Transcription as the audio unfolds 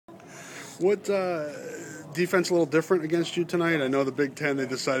What defense a little different against you tonight? I know the Big Ten, they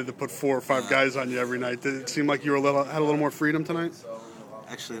decided to put 4 or 5 guys on you every night. Did it seem like you had a little more freedom tonight?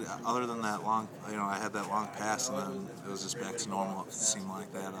 Actually, other than that long, I had that long pass, and then it was just back to normal. It seemed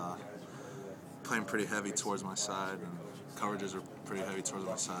like that. Playing pretty heavy towards my side, and coverages are pretty heavy towards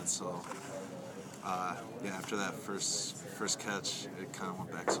my side. So, after that first catch, it kind of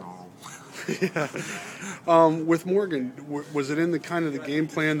went back to normal. Yeah. With Morgan, was it in the kind of the game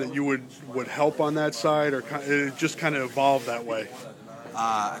plan that you would help on that side, or it just kind of evolved that way?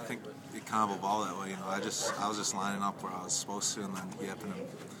 I think it kind of evolved that way. I was just lining up where I was supposed to, and then he happened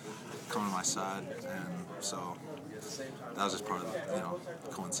to come to my side, and so that was just part of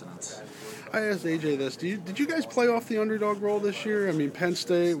the coincidence. I asked AJ this. Did you guys play off the underdog role this year? I mean, Penn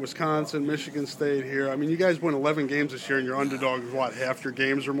State, Wisconsin, Michigan State here. I mean, you guys won 11 games this year, and your underdog is, what, half your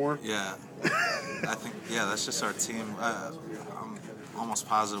games or more? Yeah. I think, that's just our team. I'm almost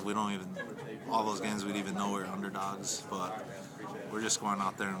positive all those games we'd even know we're underdogs, but we're just going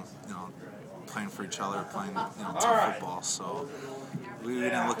out there and, playing for each other, playing, tough football. So we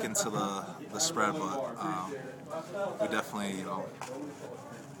didn't look into the spread, but we definitely,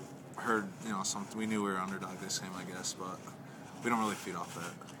 heard, something. We knew we were underdog this game, I guess, but we don't really feed off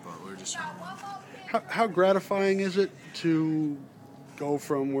that. But we're just trying to win. How gratifying is it to go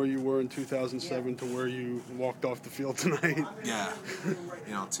from where you were in 2007 to where you walked off the field tonight? Yeah.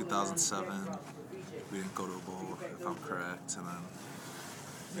 2007, we didn't go to a bowl, if I'm correct, and then,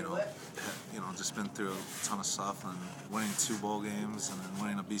 just been through a ton of stuff, and winning 2 bowl games and then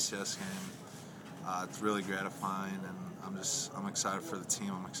winning a BCS game. It's really gratifying, and I'm excited for the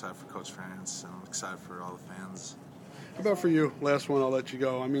team. I'm excited for Coach France, and I'm excited for all the fans. How about for you? Last one, I'll let you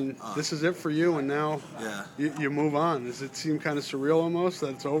go. I mean, this is it for you, and now you move on. Does it seem kind of surreal almost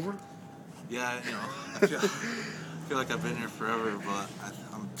that it's over? Yeah, I feel like I've been here forever, but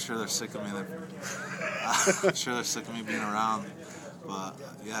I'm sure they're sick of me. I'm sure they're sick of me being around. But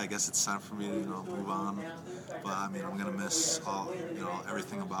I guess it's time for me to move on. But I mean, I'm gonna miss all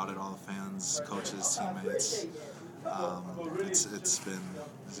everything about it, all the fans, coaches, teammates. It's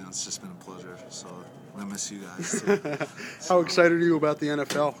just been a pleasure. So I'm gonna miss you guys too. How excited are you about the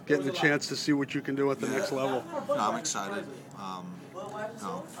NFL? Getting the chance to see what you can do at the next level. No, I'm excited.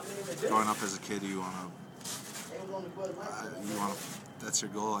 Growing up as a kid, you wanna. That's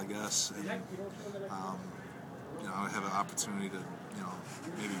your goal, I guess. And, I have an opportunity to,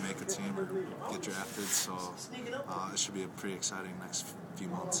 maybe make a team or get drafted. So it should be a pretty exciting next few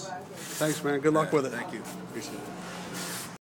months. Thanks, man. Good luck with it. Thank you. Appreciate it.